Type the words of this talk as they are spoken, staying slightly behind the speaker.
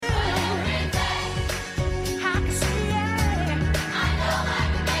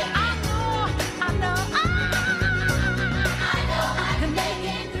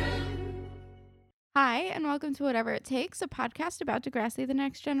welcome to Whatever It Takes, a podcast about Degrassi, the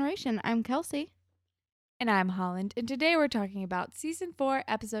Next Generation. I'm Kelsey. And I'm Holland, and today we're talking about Season 4,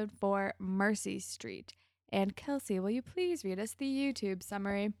 Episode 4, Mercy Street. And Kelsey, will you please read us the YouTube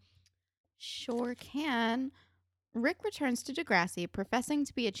summary? Sure can. Rick returns to Degrassi, professing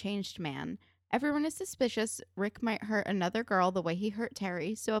to be a changed man. Everyone is suspicious Rick might hurt another girl the way he hurt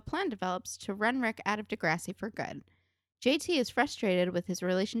Terry, so a plan develops to run Rick out of Degrassi for good. JT is frustrated with his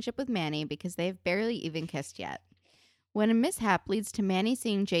relationship with Manny because they have barely even kissed yet. When a mishap leads to Manny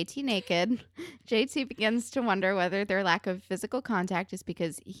seeing JT naked, JT begins to wonder whether their lack of physical contact is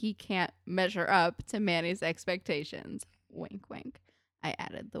because he can't measure up to Manny's expectations. Wink, wink. I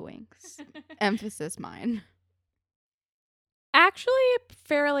added the winks. Emphasis mine. Actually, a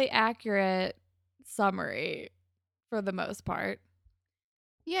fairly accurate summary for the most part.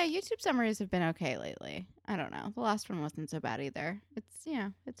 Yeah, YouTube summaries have been okay lately. I don't know. The last one wasn't so bad either.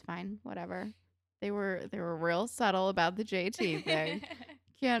 It's fine. Whatever. They were real subtle about the JT thing.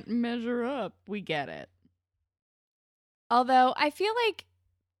 Can't measure up. We get it. Although I feel like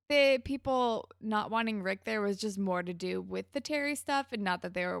the people not wanting Rick there was just more to do with the Terry stuff, and not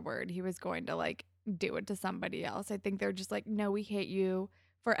that they were worried he was going to do it to somebody else. I think they're just like, no, we hate you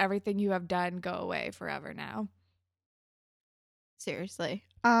for everything you have done. Go away forever now. Seriously.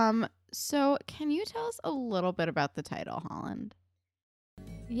 So can you tell us a little bit about the title, Holland?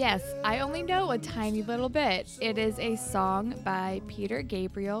 Yes, I only know a tiny little bit. It is a song by Peter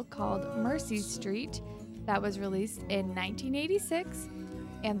Gabriel called Mercy Street that was released in 1986,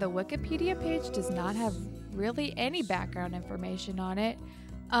 and the Wikipedia page does not have really any background information on it.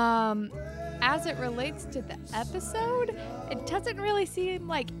 As it relates to the episode, it doesn't really seem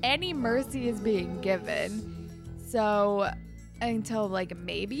like any mercy is being given. So until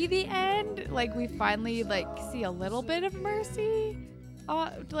maybe the end, we finally see a little bit of mercy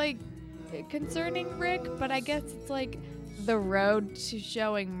concerning Rick, but I guess it's the road to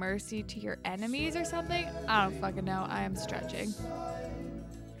showing mercy to your enemies or something. I don't fucking know. I am stretching.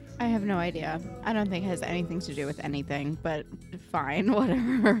 I have no idea. I don't think it has anything to do with anything, but fine,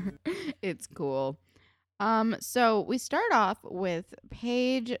 whatever. It's cool. So we start off with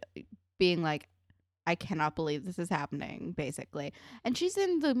Paige being like, I cannot believe this is happening, basically. And she's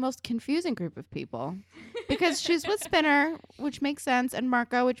in the most confusing group of people because she's with Spinner, which makes sense, and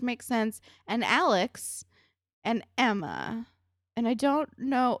Marco, which makes sense, and Alex and Emma. And I don't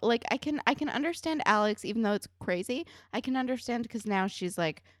know, I can understand Alex, even though it's crazy. I can understand because now she's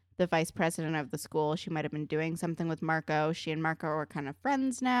the vice president of the school. She might have been doing something with Marco. She and Marco are kind of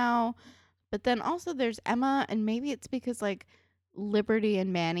friends now. But then also there's Emma, and maybe it's because Liberty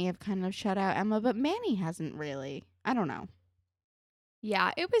and Manny have kind of shut out Emma, but Manny hasn't really. I don't know.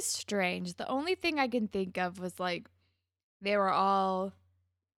 Yeah, it was strange. The only thing I can think of was they were all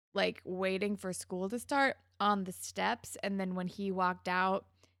waiting for school to start on the steps, and then when he walked out,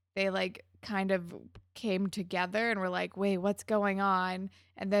 they kind of came together and were like, wait, what's going on?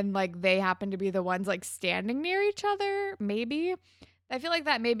 And then they happened to be the ones standing near each other. Maybe I feel like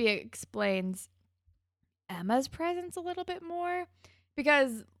that maybe explains Emma's presence a little bit more,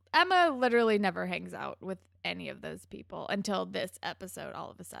 because Emma literally never hangs out with any of those people until this episode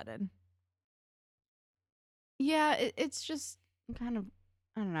all of a sudden. Yeah, it's just kind of,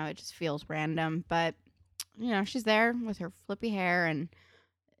 I don't know, it just feels random, but she's there with her flippy hair, and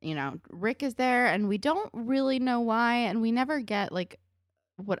Rick is there, and we don't really know why, and we never get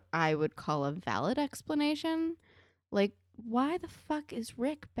what I would call a valid explanation. Why the fuck is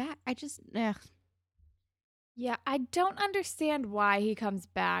Rick back? Yeah, I don't understand why he comes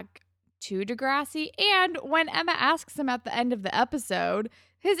back to Degrassi. And when Emma asks him at the end of the episode,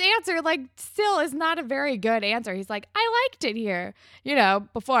 his answer still is not a very good answer. He's like, I liked it here,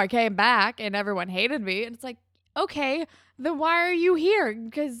 before I came back and everyone hated me. And it's like, okay, then why are you here?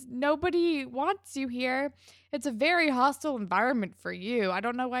 Because nobody wants you here. It's a very hostile environment for you. I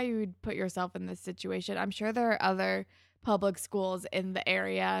don't know why you would put yourself in this situation. I'm sure there are other public schools in the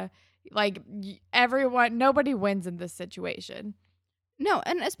area. Nobody wins in this situation. No,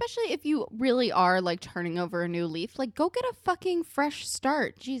 and especially if you really are turning over a new leaf, go get a fucking fresh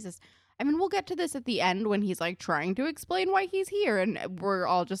start. Jesus. I mean, we'll get to this at the end when he's trying to explain why he's here, and we're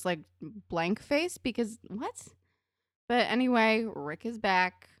all just blank face because what? But anyway, Rick is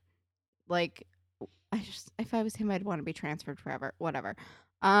back. If I was him, I'd want to be transferred forever. Whatever.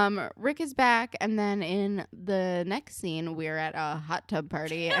 Rick is back, and then in the next scene, we're at a hot tub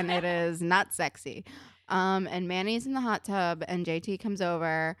party, and it is not sexy. And Manny's in the hot tub, and JT comes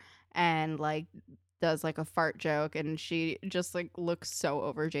over and does a fart joke, and she just looks so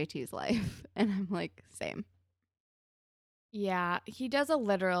over JT's life, and I'm same. Yeah, he does a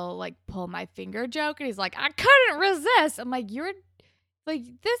literal like pull my finger joke, and he's like, I couldn't resist. I'm like, you're like,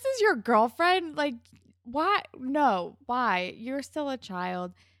 this is your girlfriend? Like, why? No, why? You're still a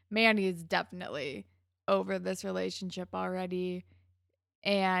child. Manny is definitely over this relationship already.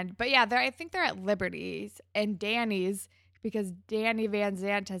 But yeah, I think they're at Liberty's and Danny's because Danny Van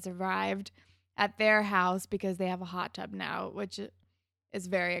Zant has arrived at their house because they have a hot tub now, which is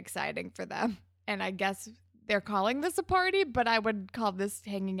very exciting for them. And I guess they're calling this a party, but I would call this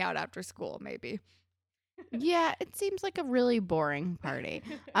hanging out after school, maybe. Yeah, it seems like a really boring party.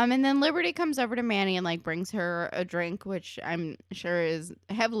 And then Liberty comes over to Manny and like brings her a drink, which I'm sure is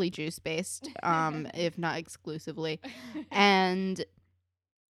heavily juice based, if not exclusively. And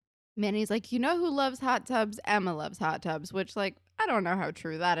Manny's like, you know who loves hot tubs? Emma loves hot tubs, which like I don't know how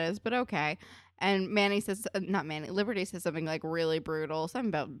true that is, but okay. And Manny says, not Manny, Liberty says something like really brutal, something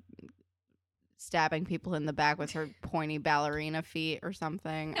about stabbing people in the back with her pointy ballerina feet or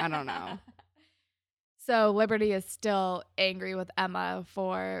something. I don't know. So Liberty is still angry with Emma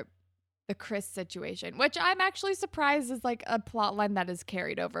for the Chris situation, which I'm actually surprised is like a plot line that is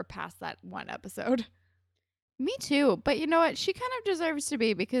carried over past that one episode. Me too. But you know what? She kind of deserves to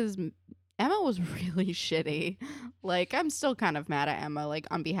be because Emma was really shitty. Like, I'm still kind of mad at Emma, like,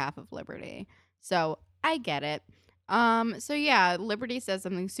 on behalf of Liberty. So I get it. So yeah, Liberty says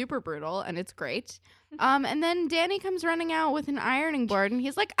something super brutal and it's great. And then Danny comes running out with an ironing board and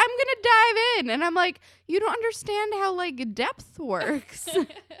he's like, I'm gonna dive in. And I'm like, you don't understand how like depth works.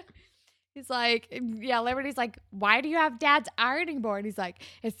 He's like, yeah, Liberty's like, why do you have Dad's ironing board? He's like,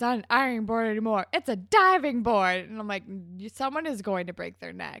 it's not an ironing board anymore. It's a diving board. And I'm like, someone is going to break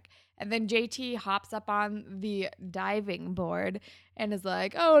their neck. And then JT hops up on the diving board and is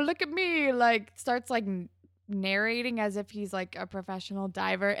like, oh, look at me. Like, starts like narrating as if he's like a professional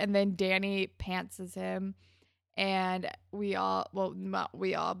diver. And then Danny pantses him. And not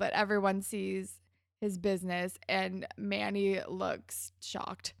we all, but everyone sees his business. And Manny looks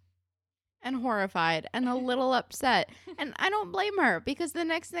shocked. And horrified and a little upset. And I don't blame her because the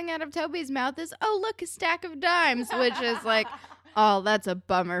next thing out of Toby's mouth is, oh, look, a stack of dimes, which is like, oh, that's a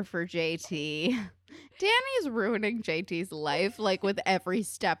bummer for JT. Danny's ruining JT's life, like with every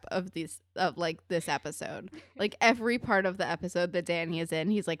step of this episode. Like every part of the episode that Danny is in,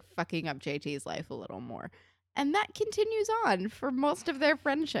 he's like fucking up JT's life a little more. And that continues on for most of their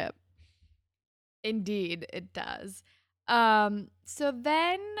friendship. Indeed, it does. So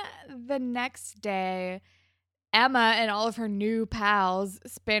then the next day, Emma and all of her new pals,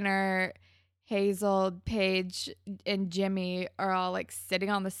 Spinner, Hazel, Paige, and Jimmy are all like sitting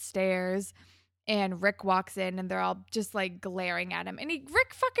on the stairs, and Rick walks in and they're all just like glaring at him. And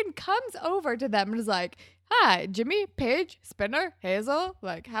Rick fucking comes over to them and is like, hi, Jimmy, Paige, Spinner, Hazel,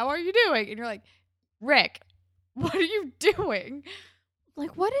 like, how are you doing? And you're like, Rick, what are you doing?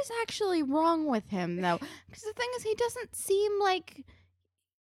 Like, what is actually wrong with him, though? Because the thing is, he doesn't seem, like,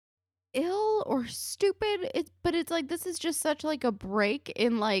 ill or stupid. But it's, like, this is just such, like, a break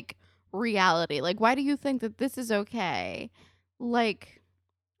in, like, reality. Like, why do you think that this is okay? Like,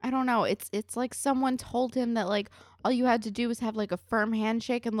 I don't know. It's like someone told him that, like, all you had to do was have, like, a firm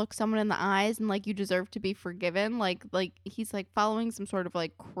handshake and look someone in the eyes and, like, you deserve to be forgiven. Like he's, like, following some sort of,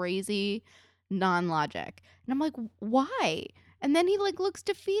 like, crazy non-logic. And I'm like, why? And then he like looks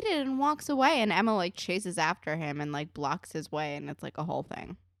defeated and walks away, and Emma like chases after him and like blocks his way, and it's like a whole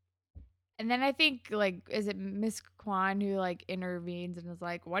thing. And then I think like, is it Miss Kwan who like intervenes and is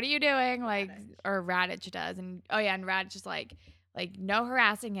like, what are you doing? Like, or Raditch does. And and Raditch is like no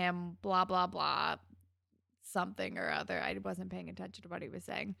harassing him, blah, blah, blah, something or other. I wasn't paying attention to what he was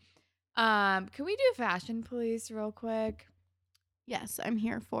saying. Can we do fashion police real quick? Yes, I'm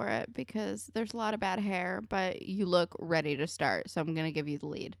here for it because there's a lot of bad hair, but you look ready to start. So I'm going to give you the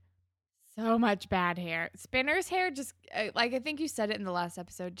lead. So much bad hair. Spinner's hair just, like I think you said it in the last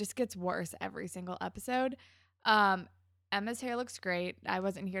episode, just gets worse every single episode. Emma's hair looks great. I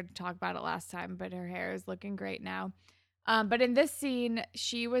wasn't here to talk about it last time, but her hair is looking great now. But in this scene,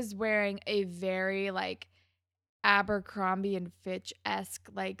 she was wearing a very like Abercrombie and Fitch-esque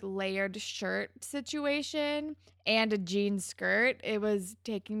like layered shirt situation and a jean skirt. It was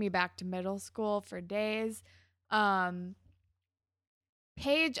taking me back to middle school for days. Paige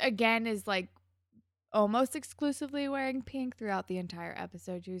again is like almost exclusively wearing pink throughout the entire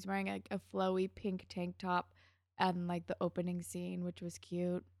episode. She was wearing like a flowy pink tank top and like the opening scene, which was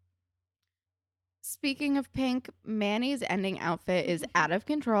cute. Speaking of pink, Manny's ending outfit is out of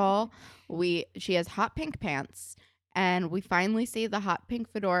control. She has hot pink pants, and we finally see the hot pink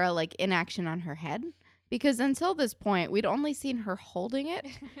fedora like in action on her head. Because until this point, we'd only seen her holding it.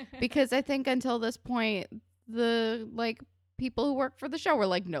 Because I think until this point, the like people who work for the show were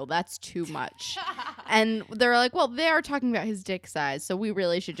like, no, that's too much. And they're like, well, they are talking about his dick size, so we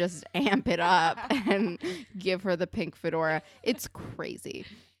really should just amp it up and give her the pink fedora. It's crazy.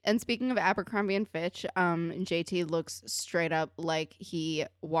 And speaking of Abercrombie and Fitch, JT looks straight up like he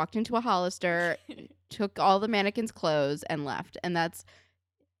walked into a Hollister, took all the mannequins' clothes, and left. And that's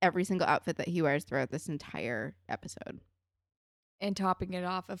every single outfit that he wears throughout this entire episode. And topping it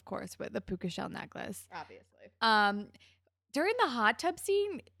off, of course, with the puka shell necklace. Obviously. During the hot tub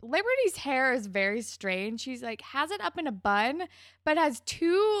scene, Liberty's hair is very strange. She's like has it up in a bun, but has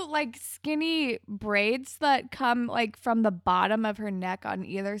two like skinny braids that come like from the bottom of her neck on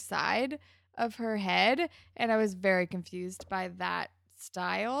either side of her head. And I was very confused by that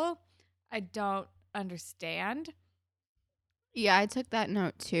style. I don't understand. Yeah, I took that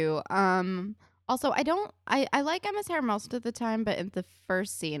note too. Also, I like Emma's hair most of the time, but in the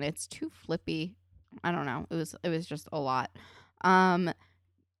first scene, it's too flippy. I don't know. It was just a lot.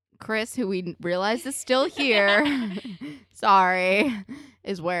 Chris, who we realize is still here, sorry,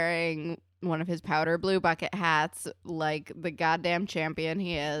 is wearing one of his powder blue bucket hats like the goddamn champion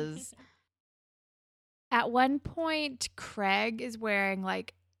he is. At one point, Craig is wearing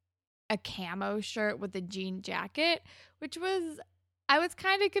like a camo shirt with a jean jacket, which was, I was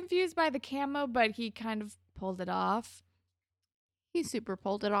kind of confused by the camo, but he kind of pulled it off. He super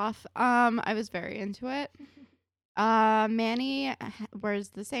pulled it off. I was very into it. Manny wears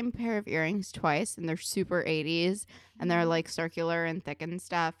the same pair of earrings twice, and they're super 80s, and they're like circular and thick and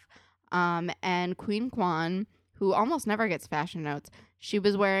stuff. And Queen Kwan, who almost never gets fashion notes, she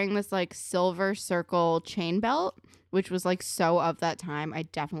was wearing this like silver circle chain belt, which was like so of that time. I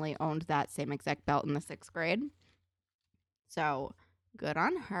definitely owned that same exact belt in the 6th grade. So good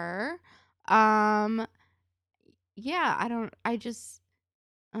on her. Yeah, I don't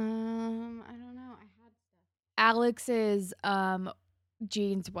know. Alex's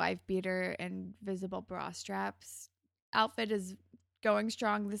jeans wife beater and visible bra straps outfit is going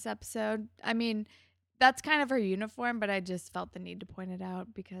strong this episode. I mean, that's kind of her uniform, but I just felt the need to point it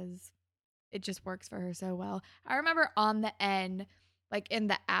out because it just works for her so well. I remember on the end, like in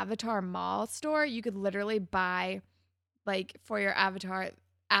the Avatar Mall store, you could literally buy like for your avatar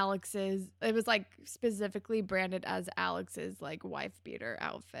Alex's, it was like specifically branded as Alex's like wife beater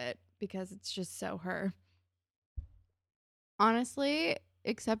outfit because it's just so her. Honestly,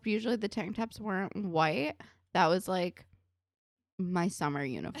 except usually the tank tops weren't white. That was like my summer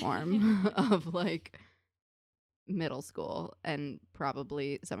uniform of like middle school and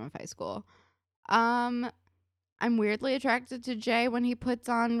probably some of high school. I'm weirdly attracted to Jay when he puts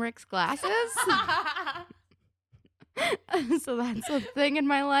on Rick's glasses. So that's a thing in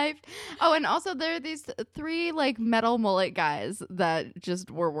my life. Oh, and also there are these 3 like metal mullet guys that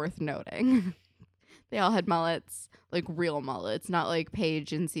just were worth noting. They all had mullets, like real mullets, not like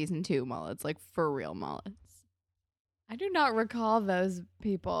Paige in season 2 mullets, like for real mullets. I do not recall those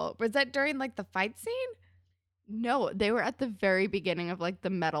people. Was that during like the fight scene? No, they were at the very beginning of like the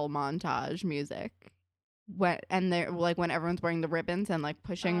metal montage music. And they're like when everyone's wearing the ribbons and like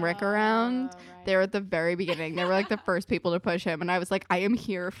pushing Rick around. Right. They were at the very beginning. They were like the first people to push him. And I was like, I am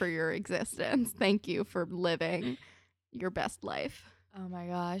here for your existence. Thank you for living your best life. Oh my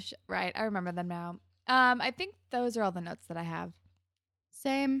gosh. Right. I remember them now. I think those are all the notes that I have.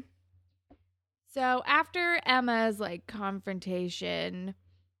 Same. So after Emma's like confrontation,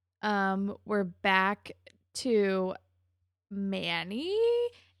 we're back to Manny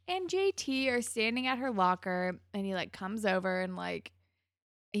and JT are standing at her locker, and he like comes over and like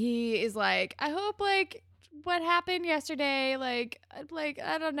he is like, I hope like what happened yesterday, like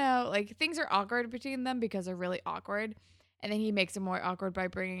I don't know, like things are awkward between them because they're really awkward. And then he makes it more awkward by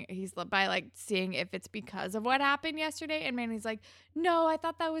like seeing if it's because of what happened yesterday. And Manny's like, no, I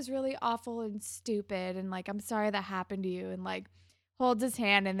thought that was really awful and stupid. And like, I'm sorry that happened to you. And like holds his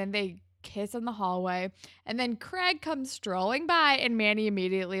hand, and then they kiss in the hallway. And then Craig comes strolling by, and Manny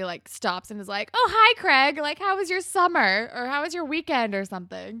immediately like stops and is like, oh, hi, Craig. Like, how was your summer? Or how was your weekend or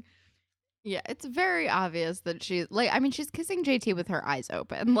something? Yeah, it's very obvious that she's like, I mean, she's kissing JT with her eyes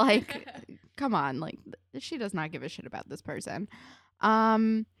open. Like, come on. Like, she does not give a shit about this person.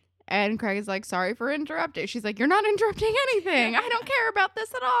 And Craig is like, sorry for interrupting. She's like, you're not interrupting anything. I don't care about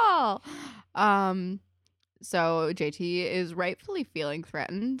this at all. So JT is rightfully feeling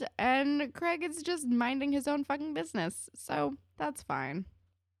threatened, and Craig is just minding his own fucking business. So that's fine.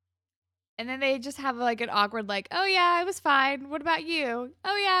 And then they just have like an awkward like, oh yeah, I was fine. What about you?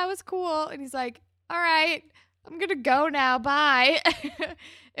 Oh yeah, it was cool. And he's like, all right, I'm going to go now. Bye.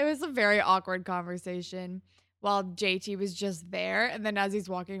 It was a very awkward conversation. while JT was just there. And then as he's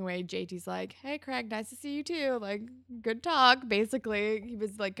walking away, JT's like, hey, Craig, nice to see you too. Like, good talk. Basically, he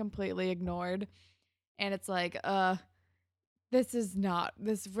was like completely ignored. And it's like,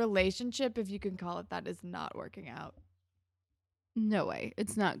 this relationship, if you can call it that, is not working out. No way.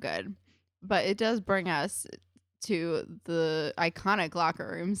 It's not good. But it does bring us to the iconic locker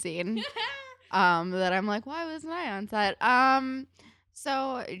room scene. That I'm like, why wasn't I on set?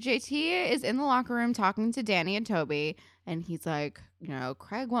 So JT is in the locker room talking to Danny and Toby, and he's like,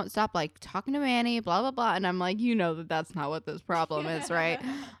 Craig won't stop like talking to Manny, blah blah blah, and I'm like, that's not what this problem is, right?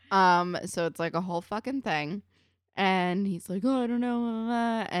 So it's like a whole fucking thing, and he's like, oh, I don't know, blah, blah,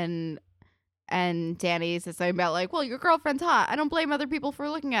 blah. And Danny says something about like, well, your girlfriend's hot. I don't blame other people for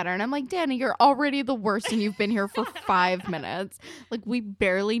looking at her. And I'm like, Danny, you're already the worst and you've been here for 5 minutes. Like, we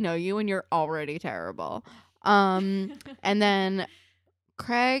barely know you and you're already terrible. And then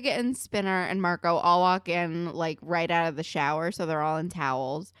Craig and Spinner and Marco all walk in like right out of the shower. So they're all in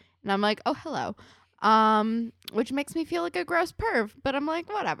towels. And I'm like, oh, hello. Which makes me feel like a gross perv. But I'm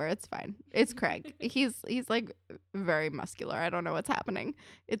like, whatever. It's fine. It's Craig. He's like very muscular. I don't know what's happening.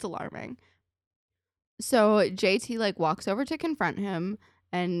 It's alarming. So JT like walks over to confront him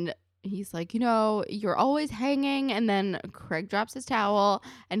and he's like, you're always hanging. And then Craig drops his towel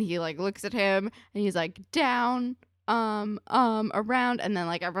and he like looks at him and he's like, down, around. And then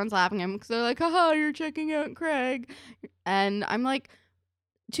like everyone's laughing at him because they're like, haha, you're checking out Craig. And I'm like,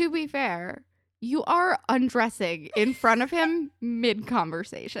 to be fair, you are undressing in front of him mid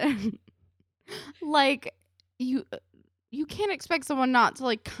conversation. Like, you can't expect someone not to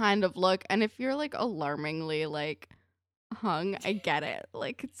like kind of look, and if you're like alarmingly like hung, I get it.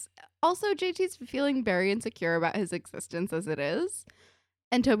 Like, it's also JT's feeling very insecure about his existence as it is,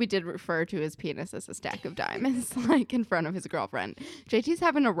 and Toby did refer to his penis as a stack of diamonds like in front of his girlfriend. JT's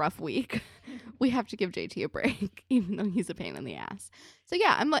having a rough week. We have to give JT a break even though he's a pain in the ass. So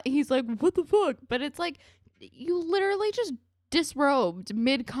yeah, he's like, what the fuck? But it's like, you literally just disrobed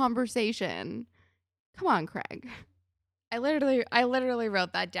mid conversation. Come on, Craig. I literally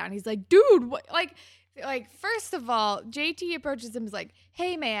wrote that down. He's like, dude, what? Like, first of all, JT approaches him, is like,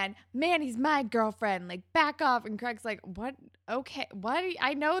 hey, man, Manny's my girlfriend. Like, back off. And Craig's like, what? Okay, what?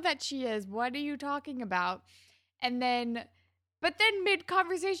 I know that she is. What are you talking about? And then, but then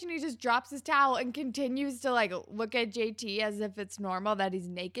mid-conversation, he just drops his towel and continues to, like, look at JT as if it's normal that he's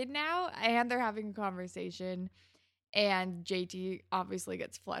naked now. And they're having a conversation. And JT obviously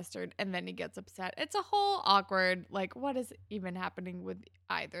gets flustered and then he gets upset. It's a whole awkward, like, what is even happening with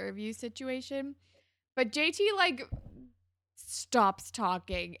either of you situation? But JT, like, stops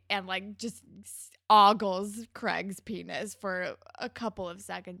talking and, like, just ogles Craig's penis for a couple of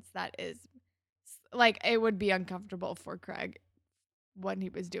seconds. That is, like, it would be uncomfortable for Craig when he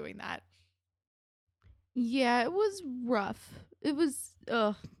was doing that. Yeah, it was rough. It was,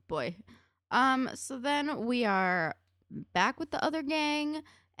 oh, boy. So then we are back with the other gang,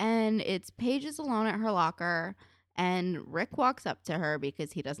 and it's Paige is alone at her locker, and Rick walks up to her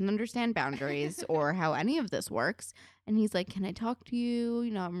because he doesn't understand boundaries or how any of this works. And he's like, can I talk to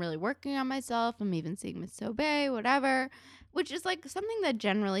you? I'm really working on myself. I'm even seeing Miss Sobey, whatever. Which is like something that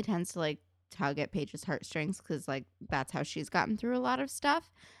generally tends to like tug at Paige's heartstrings because like that's how she's gotten through a lot of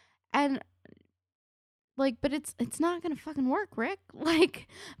stuff. And like, but it's not gonna fucking work, Rick. Like,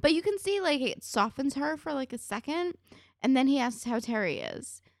 but you can see like it softens her for like a second, and then he asks how Terry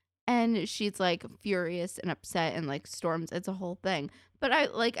is, and she's like furious and upset and like storms. It's a whole thing. But I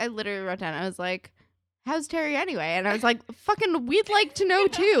literally wrote down, I was like, how's Terry anyway? And I was like, fucking, we'd like to know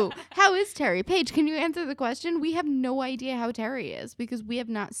too. How is Terry? Paige, can you answer the question? We have no idea how Terry is because we have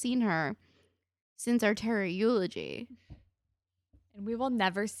not seen her since our Terry eulogy. And we will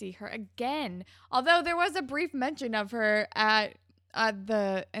never see her again. Although there was a brief mention of her in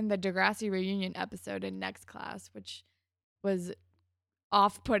the Degrassi reunion episode in Next Class, which was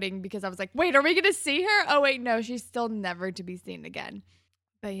off-putting because I was like, wait, are we going to see her? Oh, wait, no, she's still never to be seen again.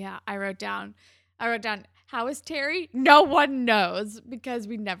 But yeah, I wrote down, how is Terry? No one knows because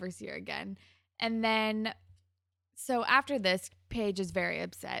we never see her again. And then, so after this, Paige is very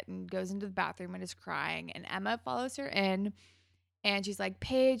upset and goes into the bathroom and is crying. And Emma follows her in. And she's like,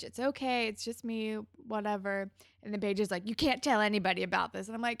 Paige, it's okay. It's just me, whatever. And then Paige is like, you can't tell anybody about this.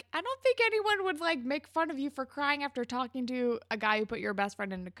 And I'm like, I don't think anyone would like make fun of you for crying after talking to a guy who put your best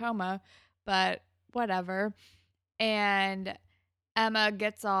friend in a coma, but whatever. And Emma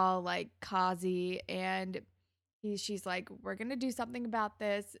gets all like cozy and she's like, we're going to do something about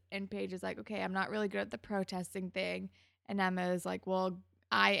this. And Paige is like, okay, I'm not really good at the protesting thing. And Emma is like, well,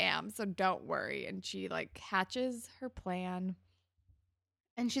 I am, so don't worry. And she like hatches her plan.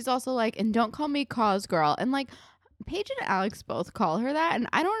 And she's also like, and don't call me cause girl. And like, Paige and Alex both call her that, and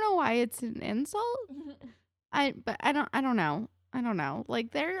I don't know why it's an insult. I don't know. I don't know.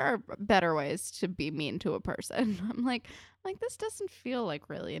 Like, there are better ways to be mean to a person. I'm like this doesn't feel like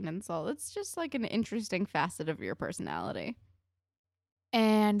really an insult. It's just like an interesting facet of your personality.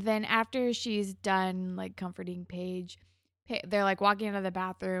 And then after she's done like comforting Paige, they're like walking out of the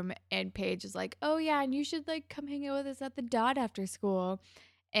bathroom, and Paige is like, "Oh yeah, and you should like come hang out with us at the Dot after school."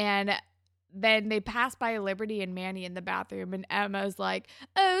 And then they pass by Liberty and Manny in the bathroom, and Emma's like,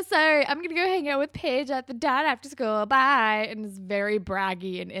 "Oh, sorry, I'm gonna go hang out with Paige at the Dot after school. Bye." And is very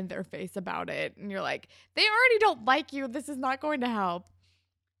braggy and in their face about it. And you're like, they already don't like you. This is not going to help.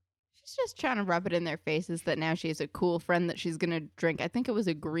 She's just trying to rub it in their faces that now she has a cool friend that she's gonna drink. I think it was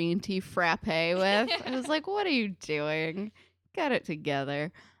a green tea frappe with. I was like, what are you doing? Get it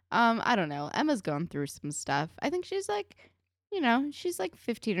together. I don't know. Emma's gone through some stuff. I think she's like, she's like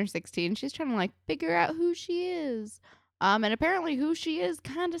 15 or 16. She's trying to like figure out who she is. And apparently who she is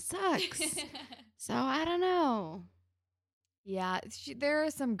kind of sucks. So I don't know. Yeah, there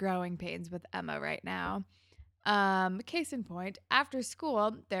are some growing pains with Emma right now. Case in point, after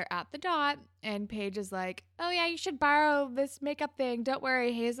school, they're at the Dot, and Paige is like, "Oh yeah, you should borrow this makeup thing. Don't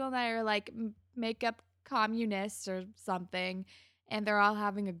worry, Hazel and I are like makeup communists or something." And they're all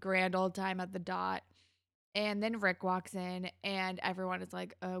having a grand old time at the Dot. And then Rick walks in, and everyone is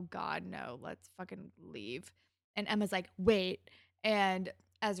like, "Oh God, no, let's fucking leave." And Emma's like, "Wait." And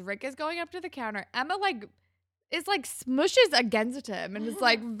as Rick is going up to the counter, Emma like is like smushes against him and is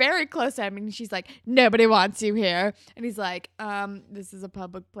like very close to him, and she's like, "Nobody wants you here." And he's like, "This is a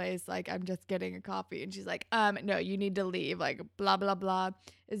public place, like I'm just getting a coffee." And she's like, "No, you need to leave," like blah blah blah,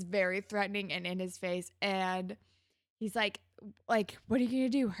 is very threatening and in his face. And he's like, "What are you gonna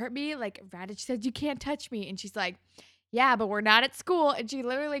do, hurt me? Like Radich said you can't touch me." And she's like, "Yeah, but we're not at school." And she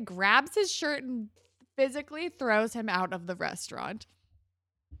literally grabs his shirt and physically throws him out of the restaurant.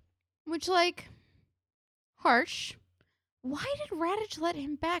 Which, like, harsh. Why did Radich let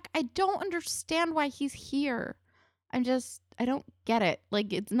him back? I don't understand why he's here. I don't get it.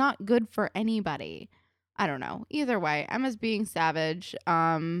 Like, it's not good for anybody. I don't know. Either way, Emma's being savage.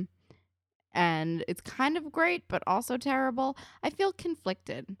 And it's kind of great, but also terrible. I feel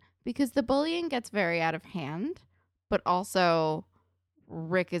conflicted because the bullying gets very out of hand, but also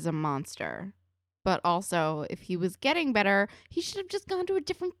Rick is a monster. But also, if he was getting better, he should have just gone to a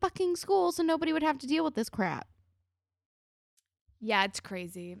different fucking school so nobody would have to deal with this crap. Yeah, it's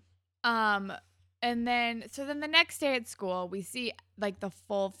crazy. And then the next day at school, we see like the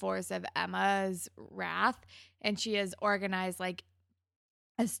full force of Emma's wrath, and she has organized like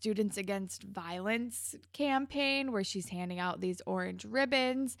a Students Against Violence campaign where she's handing out these orange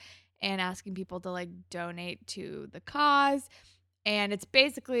ribbons and asking people to like donate to the cause. And it's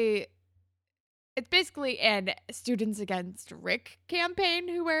basically an Students Against Rick campaign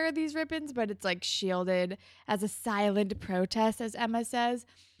who wear these ribbons, but it's like shielded as a silent protest, as Emma says.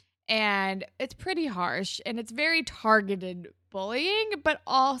 And it's pretty harsh and it's very targeted bullying, but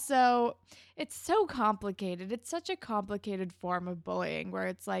also it's so complicated. It's such a complicated form of bullying where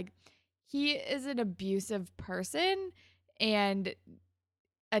it's like he is an abusive person and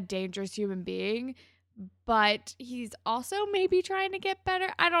a dangerous human being, but he's also maybe trying to get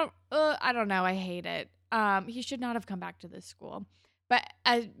better. I don't know. I hate it. He should not have come back to this school.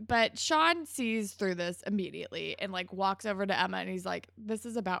 But Sean sees through this immediately and like walks over to Emma and he's like, "This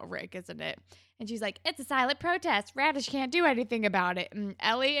is about Rick, isn't it?" And she's like, "It's a silent protest. Radish can't do anything about it." And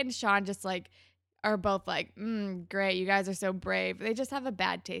Ellie and Sean just like are both like, "Great, you guys are so brave." They just have a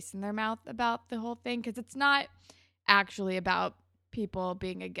bad taste in their mouth about the whole thing because it's not actually about people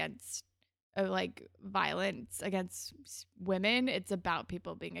being against like violence against women. It's about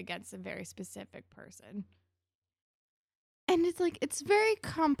people being against a very specific person. And it's like, it's very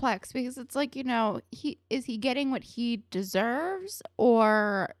complex because it's like, is he getting what he deserves,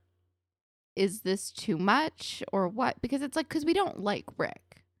 or is this too much, or what? Because it's like, because we don't like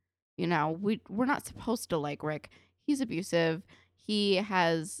Rick, we're not supposed to like Rick. He's abusive. He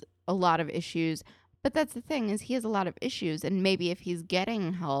has a lot of issues, but that's the thing, is he has a lot of issues, and maybe if he's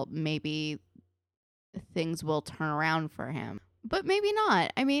getting help, maybe things will turn around for him, but maybe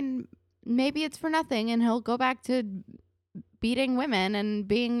not. I mean, maybe it's for nothing and he'll go back to beating women and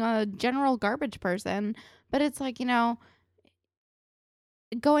being a general garbage person. But it's like,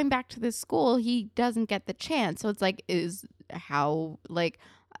 going back to this school, he doesn't get the chance. So it's like, the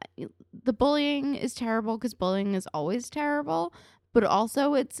bullying is terrible because bullying is always terrible. But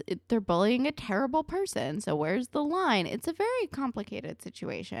also they're bullying a terrible person. So where's the line? It's a very complicated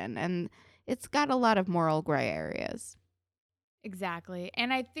situation, and it's got a lot of moral gray areas. Exactly.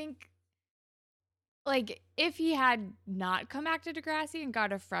 And I think, like, if he had not come back to Degrassi and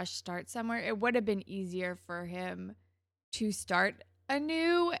got a fresh start somewhere, it would have been easier for him to start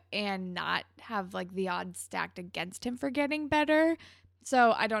anew and not have, like, the odds stacked against him for getting better.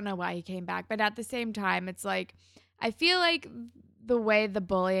 So I don't know why he came back. But at the same time, it's like, I feel like the way the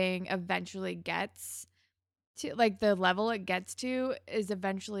bullying eventually gets to, like, the level it gets to is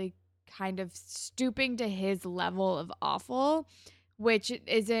eventually kind of stooping to his level of awful, which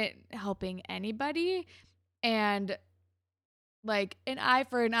isn't helping anybody. And like, an eye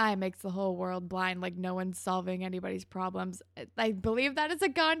for an eye makes the whole world blind. Like, no one's solving anybody's problems. I believe that is a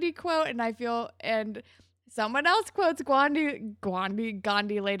Gandhi quote, and I feel, and someone else quotes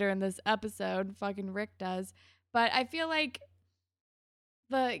Gandhi later in this episode. Fucking Rick does. But I feel like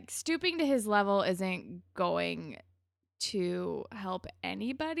the stooping to his level isn't going to help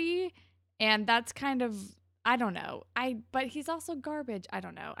anybody. And that's kind of, I don't know. But he's also garbage. I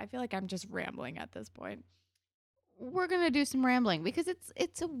don't know. I feel like I'm just rambling at this point. We're going to do some rambling because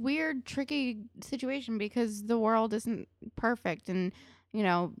it's a weird, tricky situation because the world isn't perfect. And, you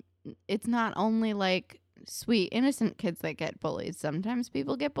know, it's not only like sweet, innocent kids that get bullied. Sometimes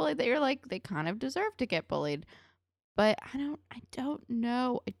people get bullied that you're like, they kind of deserve to get bullied. But I don't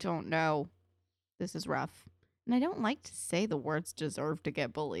know. This is rough. And I don't like to say the words deserve to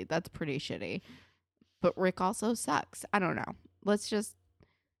get bullied. That's pretty shitty. But Rick also sucks. I don't know. Can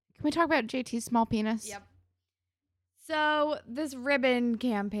we talk about JT's small penis? Yep. So this ribbon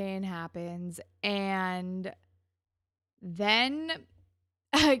campaign happens, and then,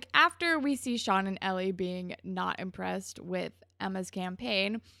 like, after we see Sean and Ellie being not impressed with Emma's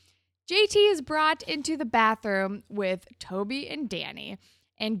campaign, JT is brought into the bathroom with Toby and Danny.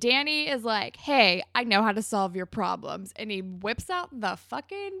 And Danny is like, hey, I know how to solve your problems. And he whips out the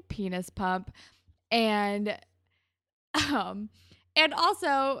fucking penis pump. And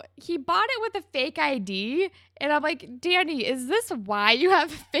also, he bought it with a fake ID. And I'm like, Danny, is this why you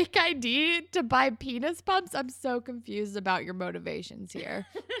have a fake ID to buy penis pumps? I'm so confused about your motivations here.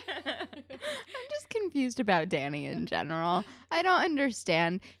 I'm just confused about Danny in general. I don't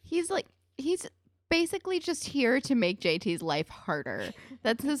understand. He's basically just here to make JT's life harder.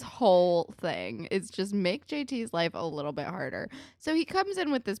 That's his whole thing. It's just make JT's life a little bit harder. So he comes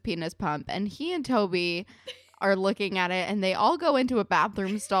in with this penis pump, and he and Toby are looking at it, and they all go into a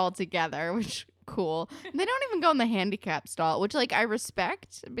bathroom stall together, which cool. And they don't even go in the handicap stall, which, like, I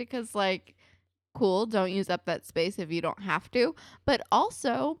respect because, like, cool, don't use up that space if you don't have to. But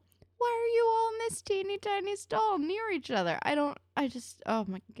also, why are you all in this teeny tiny stall near each other? Oh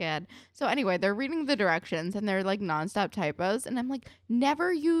my God. So anyway, they're reading the directions, and they're like nonstop typos. And I'm like,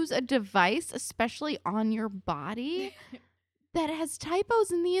 never use a device, especially on your body, that has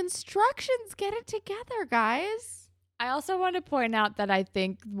typos in the instructions. Get it together, guys. I also want to point out that I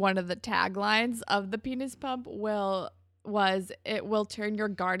think one of the taglines of the penis pump was it will turn your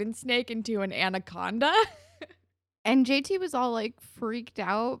garden snake into an anaconda. And JT was all like freaked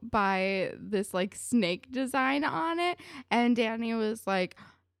out by this like snake design on it. And Danny was like,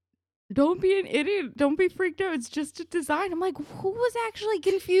 don't be an idiot. Don't be freaked out. It's just a design. I'm like, who was actually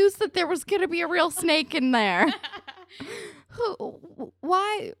confused that there was going to be a real snake in there?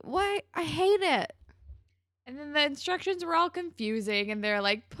 Why? I hate it. And then the instructions were all confusing, and they're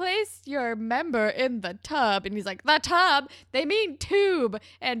like, place your member in the tub. And he's like, the tub? They mean tube,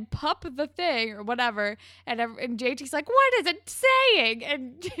 and pump the thing, or whatever. And JT's like, what is it saying?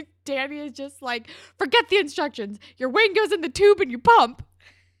 And Danny is just like, forget the instructions. Your wing goes in the tube and you pump.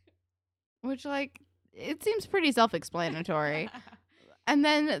 Which, like, it seems pretty self-explanatory. And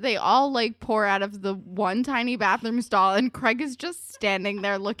then they all, like, pour out of the one tiny bathroom stall, and Craig is just standing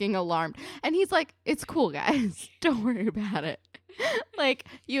there looking alarmed. And he's like, it's cool, guys. Don't worry about it. Like,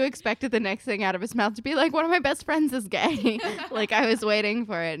 you expected the next thing out of his mouth to be like, one of my best friends is gay. Like, I was waiting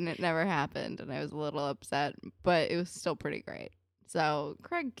for it, and it never happened. And I was a little upset, but it was still pretty great. So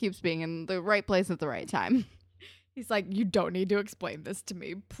Craig keeps being in the right place at the right time. He's like, you don't need to explain this to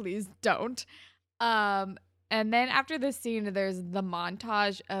me. Please don't. And then after this scene, there's the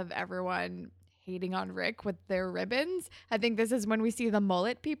montage of everyone hating on Rick with their ribbons. I think this is when we see the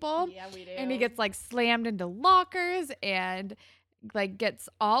mullet people. Yeah, we do. And he gets like slammed into lockers and like gets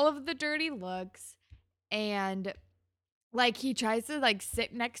all of the dirty looks. And like he tries to like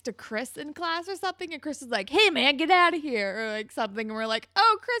sit next to Chris in class or something. And Chris is like, hey man, get out of here. Or like something. And we're like,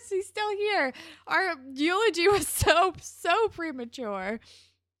 oh, Chris, he's still here. Our eulogy was so premature.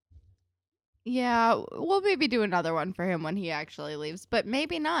 Yeah, we'll maybe do another one for him when he actually leaves, but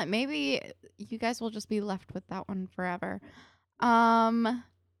maybe not. Maybe you guys will just be left with that one forever.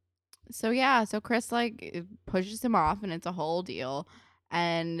 So Chris like pushes him off and it's a whole deal.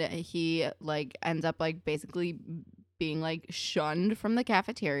 And he like ends up like basically being like shunned from the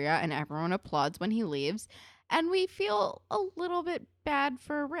cafeteria and everyone applauds when he leaves. And we feel a little bit bad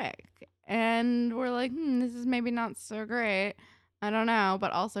for Rick. And we're like, this is maybe not so great. I don't know.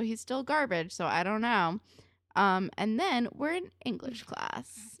 But also he's still garbage, so I don't know. And then we're in English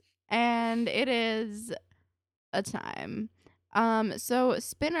class. And it is a time. So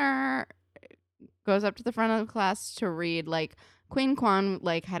Spinner goes up to the front of the class to read. Like Queen Kwan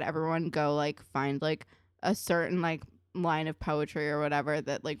like had everyone go like find like a certain like line of poetry or whatever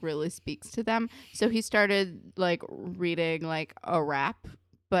that like really speaks to them. So he started like reading like a rap,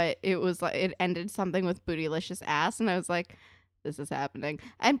 but it was like it ended something with bootylicious ass, and I was like, this is happening.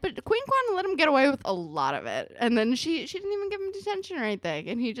 And but Queen Kwan let him get away with a lot of it, and then she didn't even give him detention or anything,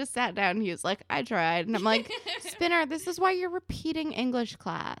 and he just sat down and he was like, I tried. And I'm like, Spinner, this is why you're repeating English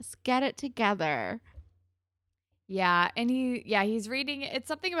class, get it together. Yeah, and he's reading. It's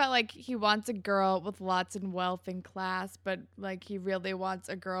something about like he wants a girl with lots of wealth and class, but like he really wants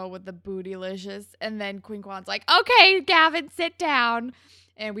a girl with the bootylicious. And then Queen Kwan's like, "Okay, Gavin, sit down."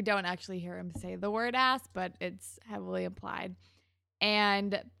 And we don't actually hear him say the word ass, but it's heavily implied.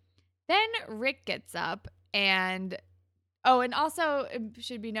 And then Rick gets up and and also it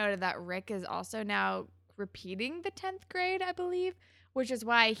should be noted that Rick is also now repeating the 10th grade, I believe, which is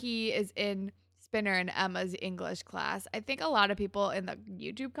why he is in Spinner and Emma's English class. I think a lot of people in the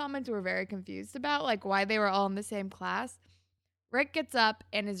YouTube comments were very confused about like why they were all in the same class. Rick gets up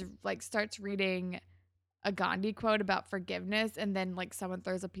and is like starts reading a Gandhi quote about forgiveness, and then like someone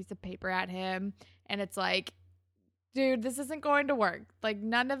throws a piece of paper at him and it's like, dude, this isn't going to work. Like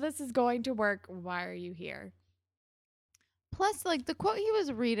none of this is going to work. Why are you here? Plus, like the quote he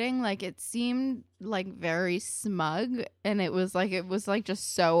was reading, like it seemed like very smug, and it was like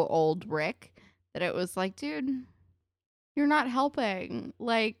just so old Rick that it was like, dude, you're not helping.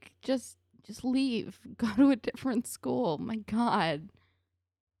 Like, just leave. Go to a different school. My God.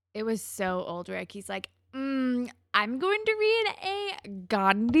 It was so old Rick. He's like, I'm going to read a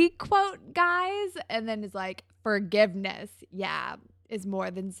Gandhi quote, guys. And then is like, forgiveness, yeah, is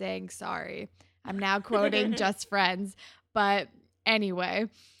more than saying sorry. I'm now quoting Just Friends. But anyway,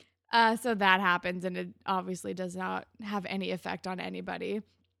 so that happens, and it obviously does not have any effect on anybody.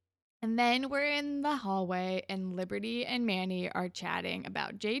 And then we're in the hallway, and Liberty and Manny are chatting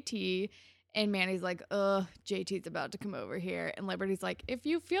about JT. And Manny's like, ugh, JT's about to come over here. And Liberty's like, if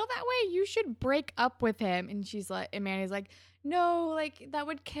you feel that way, you should break up with him. And Manny's like, no, like that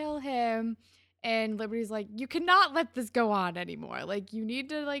would kill him. And Liberty's like, you cannot let this go on anymore. Like, you need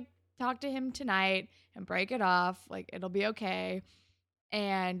to like talk to him tonight and break it off. Like, it'll be okay.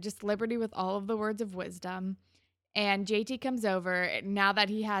 And just Liberty with all of the words of wisdom. And JT comes over now that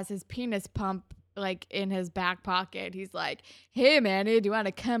he has his penis pump like in his back pocket. He's like, hey, Manny, do you want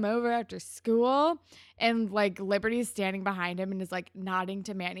to come over after school? And like Liberty's standing behind him and is like nodding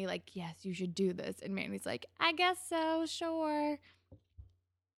to Manny like, yes, you should do this. And Manny's like, I guess so, sure.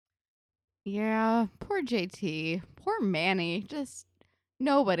 Yeah, poor JT. Poor Manny. Just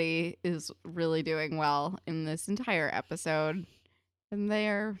nobody is really doing well in this entire episode. And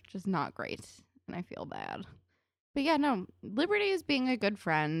they're just not great. And I feel bad. But yeah, no, Liberty is being a good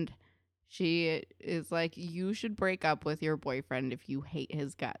friend. She is like, you should break up with your boyfriend if you hate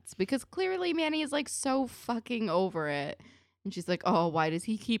his guts. Because clearly Manny is like so fucking over it. And she's like, oh, why does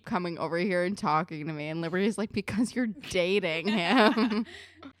he keep coming over here and talking to me? And Liberty's like, because you're dating him.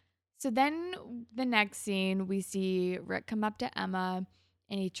 So then the next scene, we see Rick come up to Emma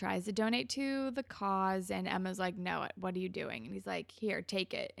and he tries to donate to the cause. And Emma's like, no, what are you doing? And he's like, here,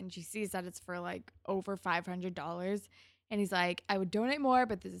 take it. And she sees that it's for like over $500. And he's like, I would donate more,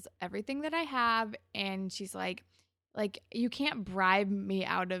 but this is everything that I have. And she's like, you can't bribe me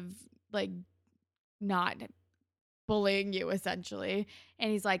out of like not bullying you essentially.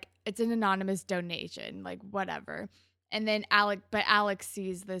 And he's like, it's an anonymous donation, like whatever. And then Alex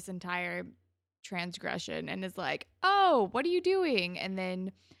sees this entire transgression and is like, oh, what are you doing? And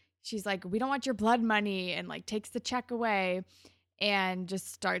then she's like, we don't want your blood money, and like takes the check away and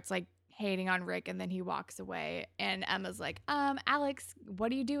just starts like hating on Rick. And then he walks away and Emma's like, Alex,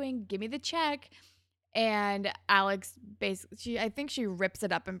 what are you doing? Give me the check. And Alex basically, I think she rips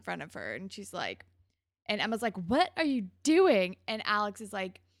it up in front of her, and she's like, and Emma's like, what are you doing? And Alex is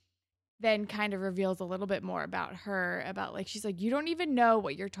like, then kind of reveals a little bit more about her, about like, she's like, you don't even know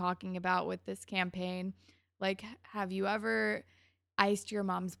what you're talking about with this campaign. Like, have you ever iced your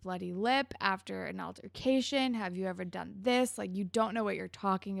mom's bloody lip after an altercation? Have you ever done this? Like, you don't know what you're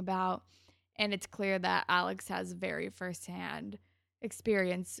talking about. And it's clear that Alex has very firsthand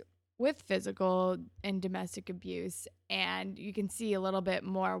experience with physical and domestic abuse, and you can see a little bit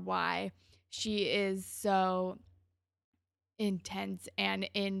more why she is so intense and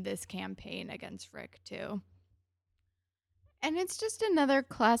in this campaign against Rick too. And it's just another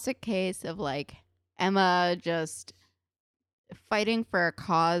classic case of like Emma just fighting for a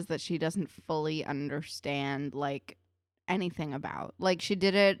cause that she doesn't fully understand like anything about. Like she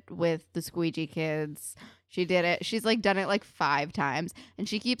did it with the squeegee kids. She's like done it like 5 times, and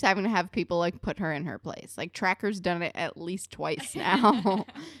she keeps having to have people like put her in her place. Like Tracker's done it at least twice now.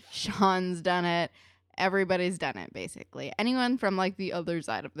 Sean's done it. Everybody's done it basically. Anyone from like the other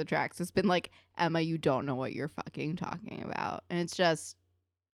side of the tracks has been like, Emma, you don't know what you're fucking talking about. And it's just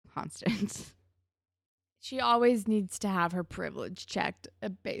constant. She always needs to have her privilege checked,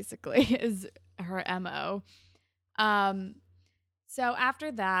 basically, is her MO. So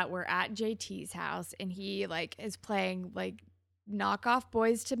after that, we're at JT's house, and he like is playing like knockoff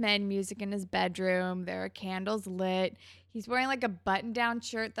Boys to Men music in his bedroom. There are candles lit. He's wearing like a button-down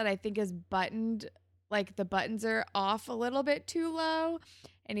shirt that I think is buttoned, like the buttons are off a little bit too low,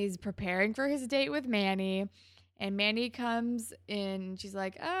 and he's preparing for his date with Manny. And Manny comes in, she's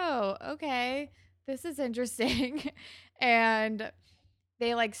like, "Oh, okay, this is interesting." And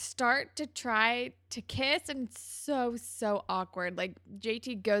they like start to try to kiss, and it's so awkward. Like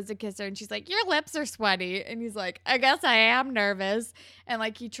JT goes to kiss her, and she's like, "Your lips are sweaty." And he's like, "I guess I am nervous." And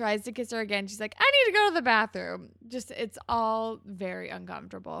like he tries to kiss her again. She's like, "I need to go to the bathroom." Just, it's all very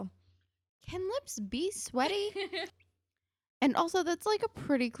uncomfortable. Can lips be sweaty? And also, that's like a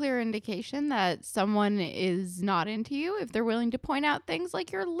pretty clear indication that someone is not into you if they're willing to point out things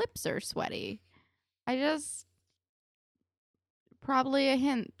like your lips are sweaty. Probably a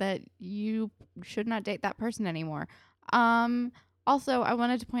hint that you should not date that person anymore. Also, I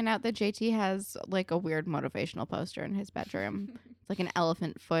wanted to point out that JT has like a weird motivational poster in his bedroom. It's like an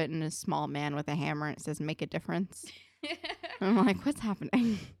elephant foot and a small man with a hammer, and it says "Make a difference." I'm like, what's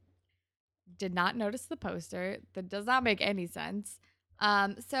happening? Did not notice the poster. That does not make any sense.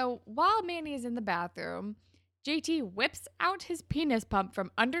 So while Manny is in the bathroom, JT whips out his penis pump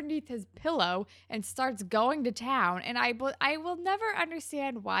from underneath his pillow and starts going to town. And I will never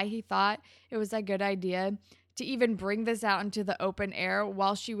understand why he thought it was a good idea to even bring this out into the open air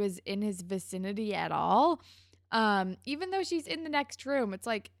while she was in his vicinity at all. Even though she's in the next room, it's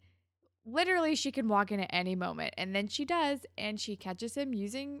like literally she can walk in at any moment. And then she does, and she catches him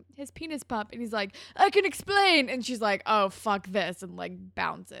using his penis pump, and he's like, "I can explain." And she's like, "Oh, fuck this," and like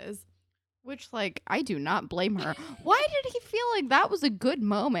bounces. Which, like, I do not blame her. Why did he feel like that was a good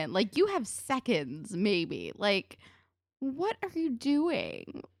moment? Like, you have seconds, maybe. Like, what are you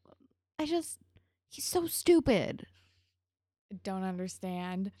doing? He's so stupid. I don't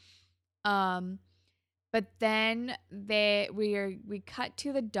understand. But then we cut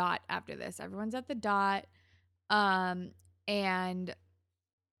to the dot after this. Everyone's at the dot. And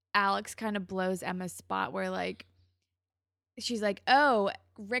Alex kind of blows Emma's spot where like she's like, "Oh,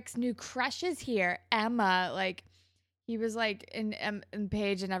 Rick's new crush is here, Emma." Like he was like in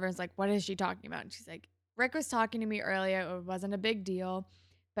Paige, and everyone's like, "What is she talking about?" And she's like, "Rick was talking to me earlier. It wasn't a big deal,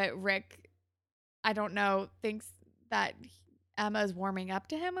 but Rick, I don't know, thinks that Emma is warming up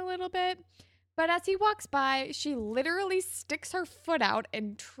to him a little bit." But as he walks by, she literally sticks her foot out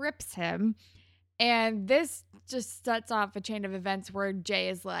and trips him. And this just sets off a chain of events where Jay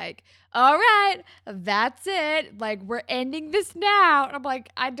is like, "All right, that's it. Like, we're ending this now." And I'm like,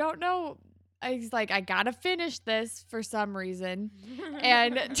 I don't know. He's like, "I gotta finish this for some reason."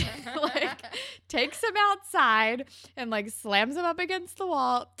 And like takes him outside and like slams him up against the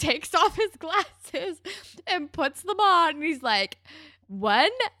wall, takes off his glasses and puts them on. And he's like,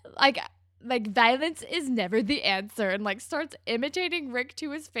 like violence is never the answer, and like starts imitating Rick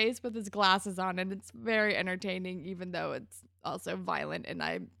to his face with his glasses on, and it's very entertaining, even though it's also violent, and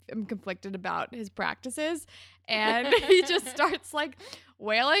I am conflicted about his practices. And he just starts like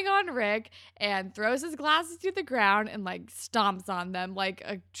wailing on Rick and throws his glasses to the ground and like stomps on them like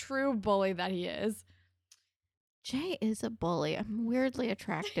a true bully that he is. Jay is a bully. I'm weirdly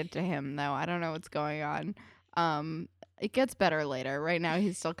attracted to him, though. I don't know what's going on. It gets better later. Right now,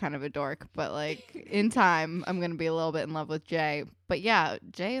 he's still kind of a dork, but like in time, I'm gonna be a little bit in love with Jay. But yeah,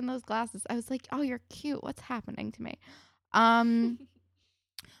 Jay in those glasses, I was like, "Oh, you're cute. What's happening to me?"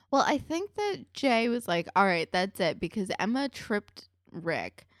 Well, I think that Jay was like, "All right, that's it," because Emma tripped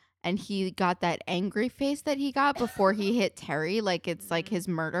Rick, and he got that angry face that he got before he hit Terry. Like it's like his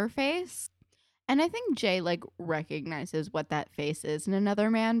murder face. And I think Jay like recognizes what that face is in another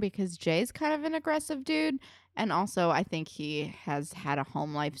man, because Jay's kind of an aggressive dude. And also I think he has had a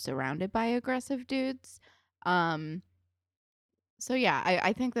home life surrounded by aggressive dudes. So yeah,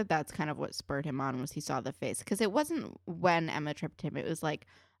 I think that that's kind of what spurred him on was he saw the face because it wasn't when Emma tripped him. It was like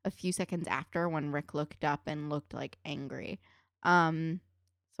a few seconds after when Rick looked up and looked like angry. Um,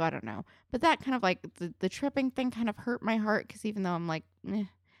 so I don't know, but that kind of like the tripping thing kind of hurt my heart because even though I'm like, I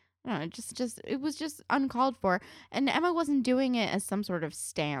don't know, just it was just uncalled for, and Emma wasn't doing it as some sort of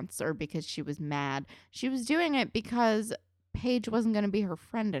stance or because she was mad. She was doing it because Paige wasn't going to be her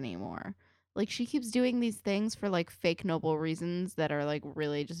friend anymore. Like she keeps doing these things for like fake noble reasons that are like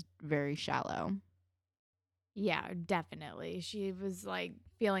really just very shallow. Yeah, definitely. She was like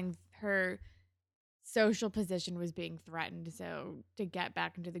feeling her social position was being threatened. So to get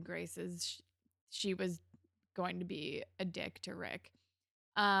back into the graces, she was going to be a dick to Rick.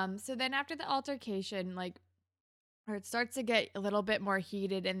 So then after the altercation, like, or it starts to get a little bit more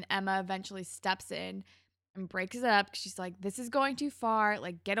heated, and Emma eventually steps in and breaks it up. She's like, "This is going too far.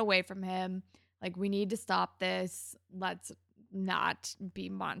 Like, get away from him. Like, we need to stop this. Let's not be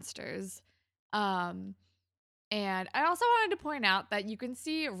monsters." Um, and I also wanted to point out that you can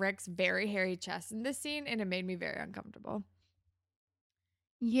see Rick's very hairy chest in this scene, and it made me very uncomfortable.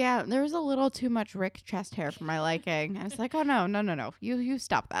 Yeah, there was a little too much Rick chest hair for my liking. I was like, oh no, no, no, no, you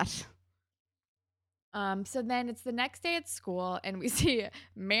stop that. So then it's the next day at school, and we see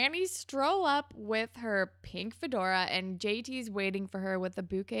Manny stroll up with her pink fedora, and JT's waiting for her with a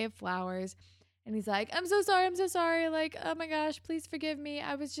bouquet of flowers. And he's like, I'm so sorry, I'm so sorry. Like, oh my gosh, please forgive me.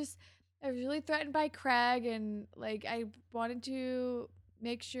 I was really threatened by Craig, and like, I wanted to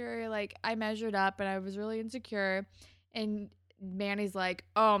make sure, like, I measured up, and I was really insecure. And Manny's like,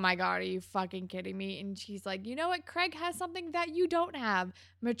 oh my God, are you fucking kidding me? And she's like, you know what? Craig has something that you don't have,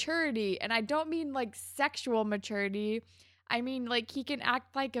 maturity. And I don't mean like sexual maturity. I mean, like, he can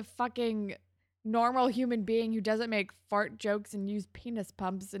act like a fucking normal human being who doesn't make fart jokes and use penis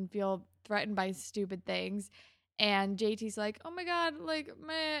pumps and feel threatened by stupid things. And JT's like, oh my God, like,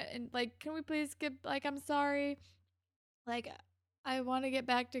 meh. And like, can we please get, like, I'm sorry. Like, I want to get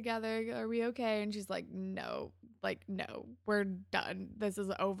back together. Are we okay? And she's like, no, like, no, we're done. This is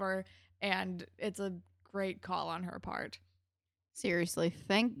over. And it's a great call on her part. Seriously,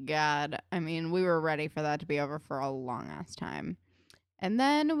 thank God. I mean, we were ready for that to be over for a long ass time. And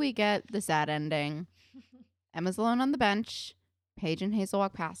then we get the sad ending. Emma's alone on the bench. Paige and Hazel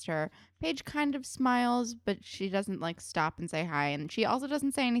walk past her. Paige kind of smiles, but she doesn't like stop and say hi. And she also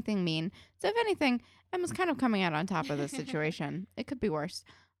doesn't say anything mean. So if anything, Emma's kind of coming out on top of this situation. It could be worse.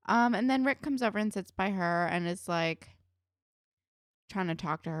 And then Rick comes over and sits by her and is like trying to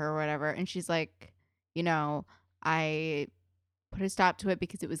talk to her or whatever. And she's like, you know, I put a stop to it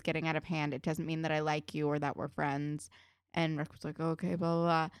because it was getting out of hand. It doesn't mean that I like you or that we're friends. And Rick was like, okay, blah, blah,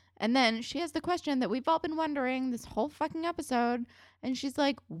 blah. And then she has the question that we've all been wondering this whole fucking episode. And she's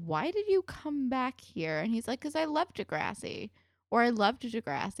like, why did you come back here? And he's like, because I love Degrassi. Or I loved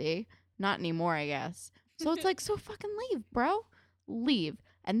Degrassi. Not anymore, I guess. So it's like, so fucking leave, bro. Leave.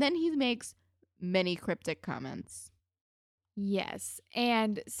 And then he makes many cryptic comments. Yes.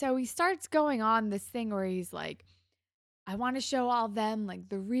 And so he starts going on this thing where he's like, I want to show all of them like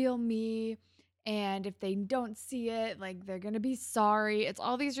the real me. And if they don't see it, like they're going to be sorry. It's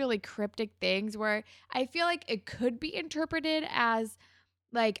all these really cryptic things where I feel like it could be interpreted as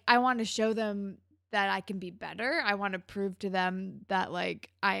like, I want to show them that I can be better. I want to prove to them that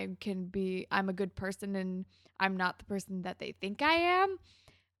like I'm a good person and I'm not the person that they think I am.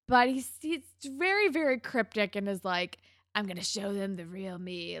 But he's very, very cryptic and is like, I'm going to show them the real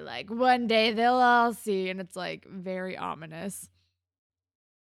me. Like one day they'll all see. And it's like very ominous.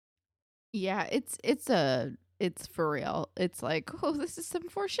 Yeah, it's for real. It's like, oh, this is some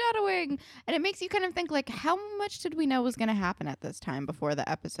foreshadowing. And it makes you kind of think like how much did we know was going to happen at this time before the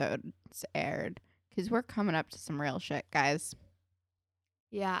episodes aired? Cuz we're coming up to some real shit, guys.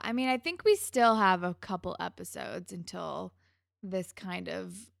 Yeah, I mean, I think we still have a couple episodes until this kind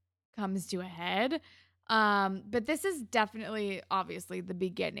of comes to a head. But this is definitely obviously the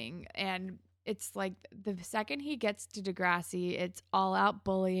beginning, and it's like the second he gets to Degrassi, it's all out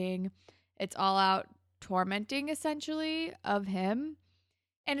bullying, it's all out tormenting essentially of him.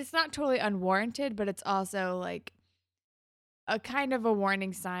 And it's not totally unwarranted, but it's also like a kind of a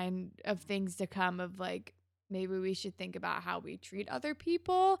warning sign of things to come of like maybe we should think about how we treat other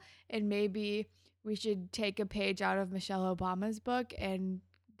people, and maybe we should take a page out of Michelle Obama's book and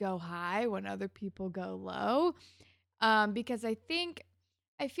go high when other people go low. Because I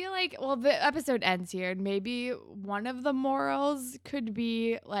feel like, well, the episode ends here, and maybe one of the morals could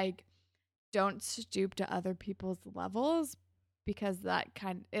be like, don't stoop to other people's levels, because that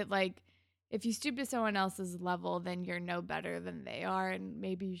kind it like if you stoop to someone else's level, then you're no better than they are, and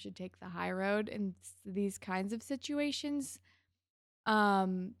maybe you should take the high road in these kinds of situations.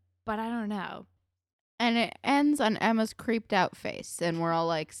 But I don't know. And it ends on Emma's creeped out face, and we're all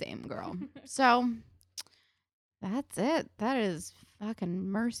like, same girl. So that's it. That is fucking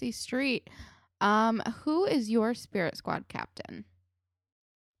Mercy Street. Who is your Spirit Squad captain?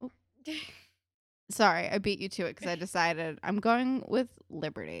 Oh. Sorry, I beat you to it because I decided I'm going with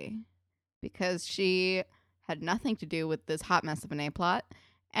Liberty because she had nothing to do with this hot mess of an A plot,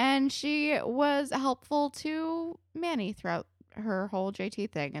 and she was helpful to Manny throughout her whole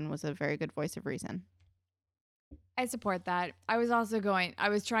JT thing and was a very good voice of reason. I support that. I was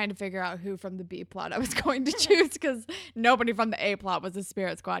trying to figure out who from the B plot I was going to choose because nobody from the A plot was a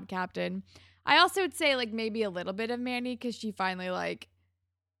Spirit Squad captain. I also would say like maybe a little bit of Manny because she finally like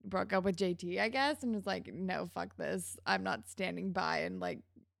broke up with JT, I guess, and was like, no, fuck this. I'm not standing by and like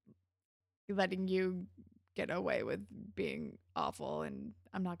letting you get away with being awful, and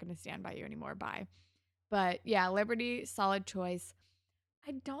I'm not going to stand by you anymore. Bye. But yeah, Liberty, solid choice.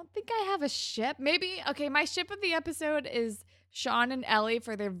 I don't think I have a ship. Maybe, okay, my ship of the episode is Sean and Ellie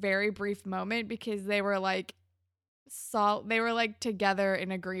for their very brief moment because they were like together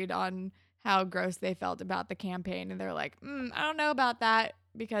and agreed on how gross they felt about the campaign. And they're like, I don't know about that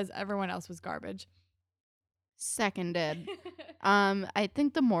because everyone else was garbage. Seconded. I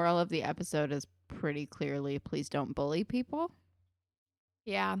think the moral of the episode is pretty clearly, please don't bully people.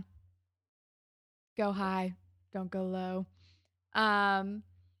 Yeah. Go high, don't go low.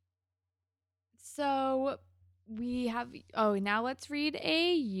 So we have, now let's read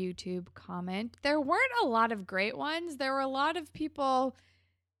a YouTube comment. There weren't a lot of great ones. There were a lot of people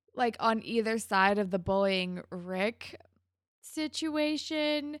like on either side of the bullying Rick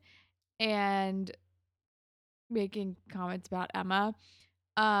situation and making comments about Emma.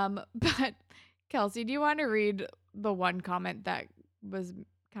 But Kelsey, do you want to read the one comment that was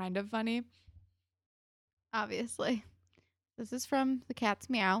kind of funny? Obviously. This is from The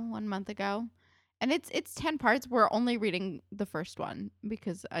Cat's Meow 1 month ago. And it's 10 parts. We're only reading the first one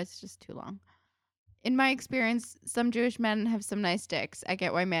because it's just too long. In my experience, some Jewish men have some nice dicks. I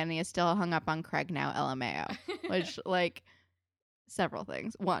get why Manny is still hung up on Craig now, LMAO. Which, like, several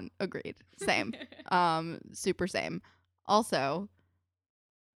things. One, agreed. Same. Super same. Also,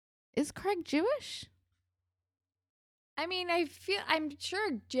 is Craig Jewish? I mean, I'm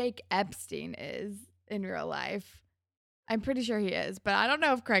sure Jake Epstein is in real life. I'm pretty sure he is, but I don't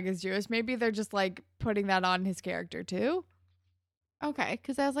know if Craig is Jewish. Maybe they're just like putting that on his character too. Okay,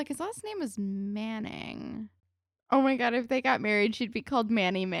 because I was like, his last name is Manning. Oh my God, if they got married, she'd be called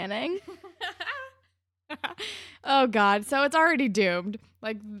Manny Manning. Oh God, so it's already doomed.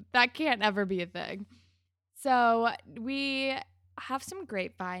 Like that can't ever be a thing. So we have some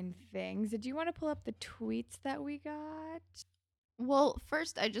grapevine things. Did you want to pull up the tweets that we got? Well,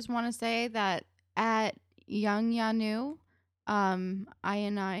 first, I just want to say that at Young Yanu,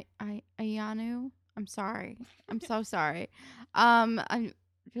 Ayanu. I'm sorry. I'm so sorry. I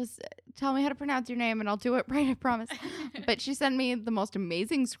just tell me how to pronounce your name and I'll do it right, I promise. But she sent me the most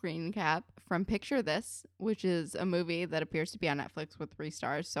amazing screen cap from Picture This, which is a movie that appears to be on Netflix with 3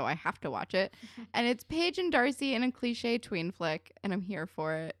 stars, so I have to watch it. And it's Paige and Darcy in a cliche tween flick, and I'm here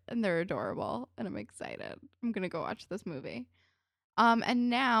for it. And they're adorable, and I'm excited. I'm gonna go watch this movie. And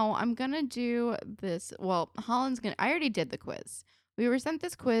now I'm gonna do this. Well, I already did the quiz. We were sent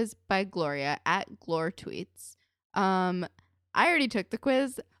this quiz by Gloria at GlorTweets. I already took the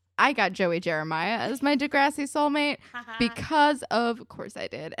quiz. I got Joey Jeremiah as my Degrassi soulmate because of course I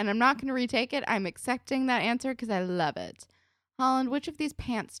did. And I'm not going to retake it. I'm accepting that answer because I love it. Holland, which of these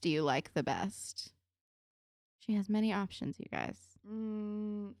pants do you like the best? She has many options, you guys.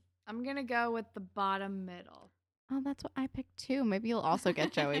 I'm going to go with the bottom middle. Oh, that's what I picked too. Maybe you'll also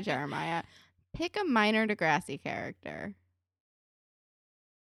get Joey Jeremiah. Pick a minor Degrassi character.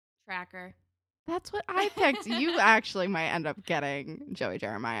 Tracker. That's what I picked. You actually might end up getting Joey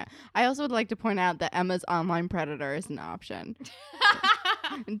Jeremiah. I also would like to point out that Emma's online predator is an option.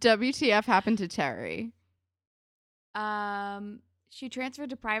 WTF happened to Terry? She transferred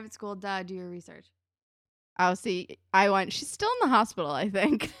to private school. Duh, do your research. Oh, see, she's still in the hospital, I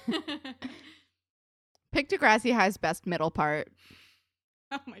think. Pick Degrassi High's best middle part.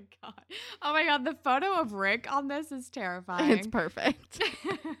 Oh my god, the photo of Rick on this is terrifying. It's perfect.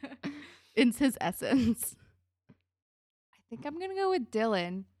 It's his essence. I think I'm gonna go with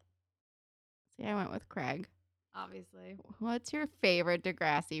Dylan. See, I went with Craig. Obviously. What's your favorite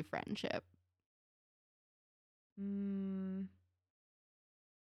Degrassi friendship? I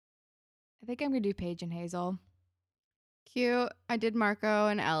think I'm gonna do Paige and Hazel. Cute. I did Marco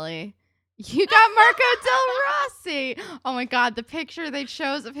and Ellie. You got Marco Del Rossi. Oh my god, the picture they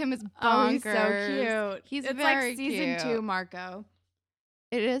chose of him is bonkers. Oh, he's so cute. He's it's very like season cute. 2 Marco.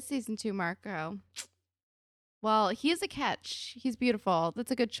 It is season 2, Marco. Well, he is a catch. He's beautiful.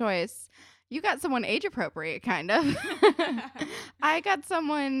 That's a good choice. You got someone age appropriate, kind of. I got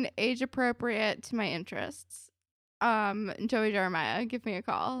someone age appropriate to my interests. Joey Jeremiah, give me a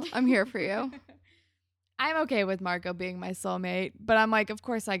call. I'm here for you. I'm okay with Marco being my soulmate, but I'm like, of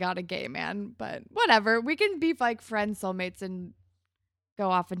course I got a gay man, but whatever. We can be like friends, soulmates, and go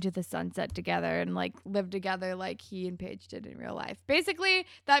off into the sunset together and like live together like he and Paige did in real life. Basically,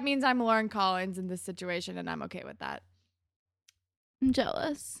 that means I'm Lauren Collins in this situation, and I'm okay with that. I'm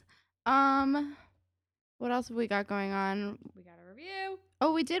jealous. What else have we got going on? We got a review.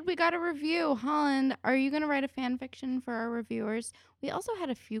 Oh, we did. We got a review. Holland, are you going to write a fan fiction for our reviewers? We also had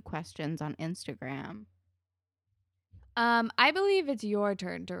a few questions on Instagram. I believe it's your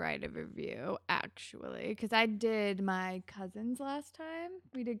turn to write a review, actually, because I did my cousin's last time.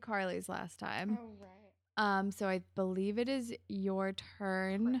 We did Carly's last time. Oh, right. So I believe it is your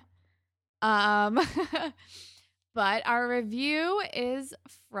turn. But our review is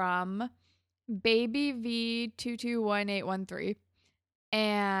from Baby V221813,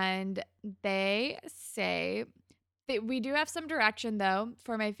 and they say that we do have some direction though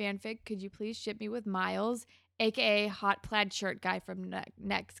for my fanfic. Could you please ship me with Miles, aka hot plaid shirt guy from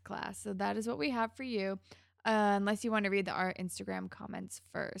next class? So that is what we have for you, unless you want to read our Instagram comments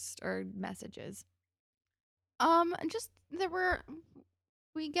first or messages.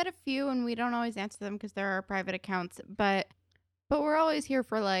 We get a few and we don't always answer them because they're our private accounts, but we're always here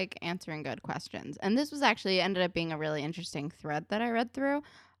for like answering good questions. And this was actually ended up being a really interesting thread that I read through.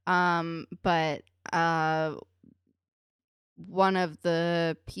 But one of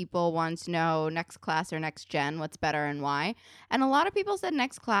the people wants to know next class or next gen, what's better and why. And a lot of people said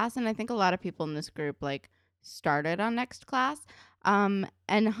next class, and I think a lot of people in this group like started on next class. And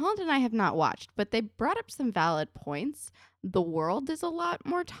Holland and I have not watched, but they brought up some valid points. The world is a lot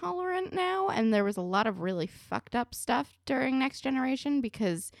more tolerant now, and there was a lot of really fucked up stuff during Next Generation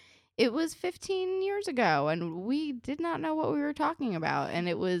because it was 15 years ago and we did not know what we were talking about, and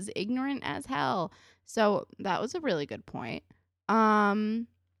it was ignorant as hell. So that was a really good point. And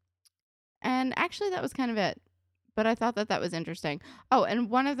actually that was kind of it, but I thought that was interesting. Oh, and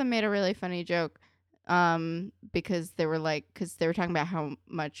one of them made a really funny joke because they were talking about how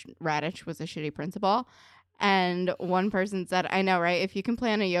much Radich was a shitty principal. And one person said, I know, right? If you can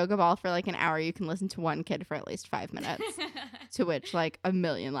play on a yoga ball for like an hour, you can listen to one kid for at least 5 minutes. To which, like, a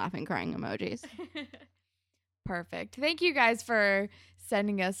million laughing, crying emojis. Perfect. Thank you guys for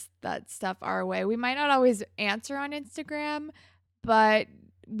sending us that stuff our way. We might not always answer on Instagram, but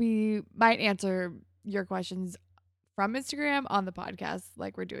we might answer your questions from Instagram on the podcast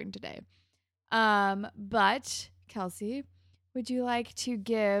like we're doing today. But, Kelsey, would you like to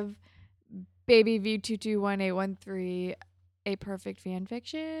give Baby V221813 a perfect fan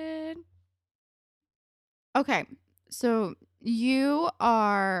fiction? Okay, so you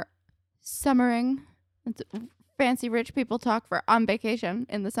are summering. It's fancy rich people talk for on vacation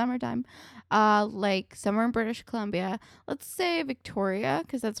in the summertime. Like somewhere in British Columbia. Let's say Victoria,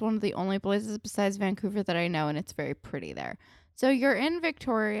 because that's one of the only places besides Vancouver that I know, and it's very pretty there. So you're in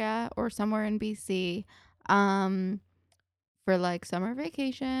Victoria or somewhere in BC for like summer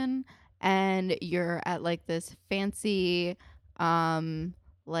vacation, and you're at like this fancy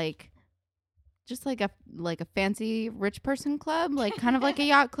like just like a fancy rich person club, like kind of like a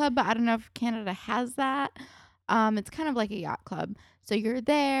yacht club, but I don't know if Canada has that. It's kind of like a yacht club. So you're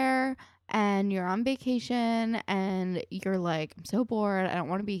there and you're on vacation and you're like, I'm so bored, I don't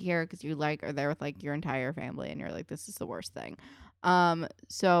want to be here, because you like are there with like your entire family and you're like, this is the worst thing.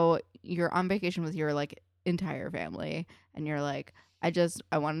 So you're on vacation with your like entire family and you're like,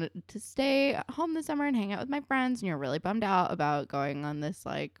 I wanted to stay home this summer and hang out with my friends, and you're really bummed out about going on this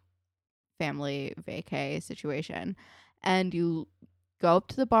like family vacay situation, and you go up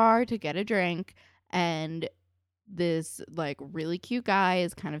to the bar to get a drink, and this like really cute guy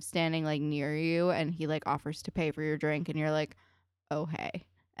is kind of standing like near you, and he like offers to pay for your drink, and you're like, oh hey,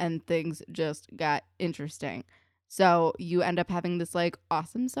 and things just got interesting. So you end up having this like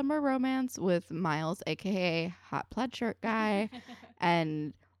awesome summer romance with Miles, aka hot plaid shirt guy.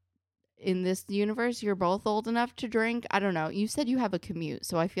 And in this universe, you're both old enough to drink. I don't know. You said you have a commute,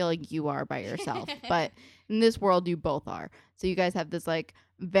 so I feel like you are by yourself. But in this world, you both are. So you guys have this like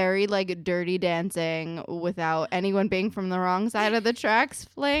very like dirty dancing without anyone being from the wrong side of the tracks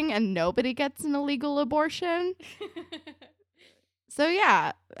fling, and nobody gets an illegal abortion. So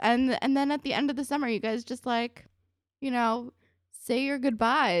yeah, and then at the end of the summer, you guys just like, you know, say your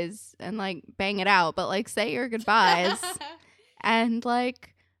goodbyes and like bang it out, but like say your goodbyes and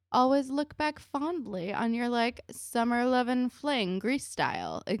like always look back fondly on your like summer lovin' fling, Grease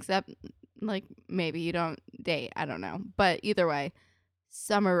style. Except like maybe you don't date. I don't know. But either way,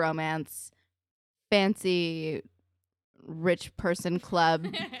 summer romance, fancy rich person club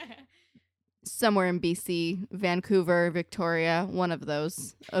somewhere in BC, Vancouver, Victoria, one of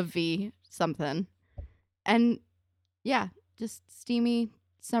those, a V something. And yeah, just steamy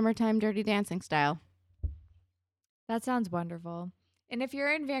summertime dirty dancing style. That sounds wonderful. And if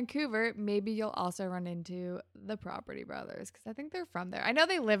you're in Vancouver, maybe you'll also run into the Property Brothers because I think they're from there. I know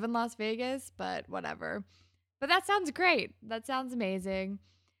they live in Las Vegas, but whatever. But that sounds great. That sounds amazing.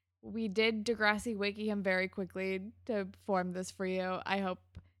 We did Degrassi Wakey very quickly to form this for you. I hope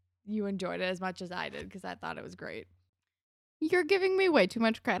you enjoyed it as much as I did because I thought it was great. You're giving me way too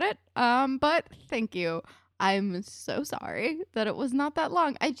much credit. But thank you. I'm so sorry that it was not that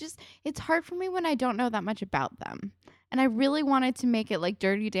long. It's hard for me when I don't know that much about them. And I really wanted to make it like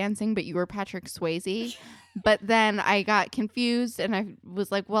Dirty Dancing, but you were Patrick Swayze. But then I got confused and I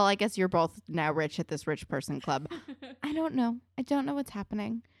was like, well, I guess you're both now rich at this rich person club. I don't know. I don't know what's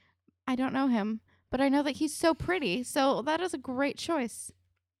happening. I don't know him, but I know that he's so pretty. So that is a great choice.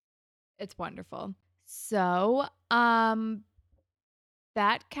 It's wonderful. So,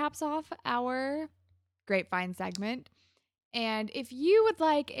 that caps off our Grapevine segment. And if you would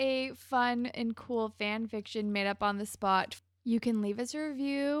like a fun and cool fan fiction made up on the spot, you can leave us a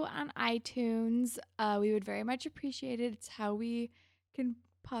review on iTunes. We would very much appreciate it. It's how we can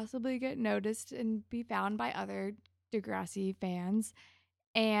possibly get noticed and be found by other Degrassi fans.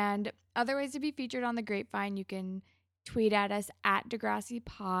 And other ways to be featured on the Grapevine, you can tweet at us at Degrassi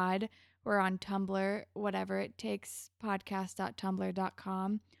Pod. We're on Tumblr, whatever it takes,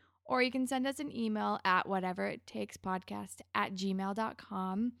 podcast.tumblr.com. Or you can send us an email at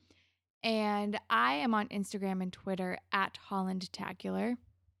whateverittakespodcast@gmail.com. And I am on Instagram and Twitter at HollandTacular.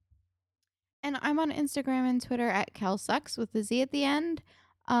 And I'm on Instagram and Twitter at KelSucks with the Z at the end.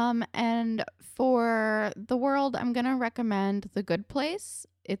 And for the world, I'm going to recommend The Good Place.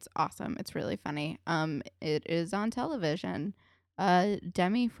 It's awesome. It's really funny. It is on television.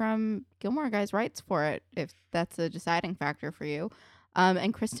 Demi from Gilmore Guys writes for it, if that's a deciding factor for you.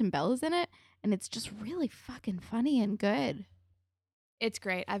 And Kristen Bell is in it, and it's just really fucking funny and good. It's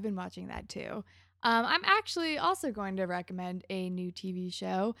great. I've been watching that too. I'm actually also going to recommend a new TV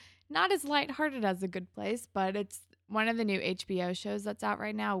show. Not as lighthearted as The Good Place, but it's one of the new HBO shows that's out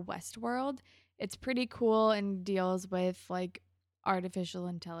right now, Westworld. It's pretty cool and deals with like artificial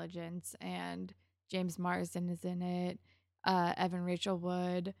intelligence, and James Marsden is in it. Evan Rachel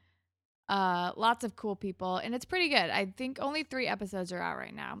Wood. Lots of cool people, and it's pretty good. I think only 3 episodes are out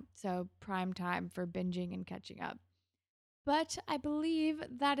right now, so prime time for binging and catching up. But I believe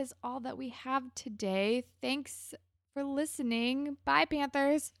that is all that we have today. Thanks for listening. Bye,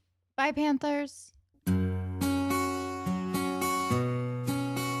 Panthers. Bye, Panthers.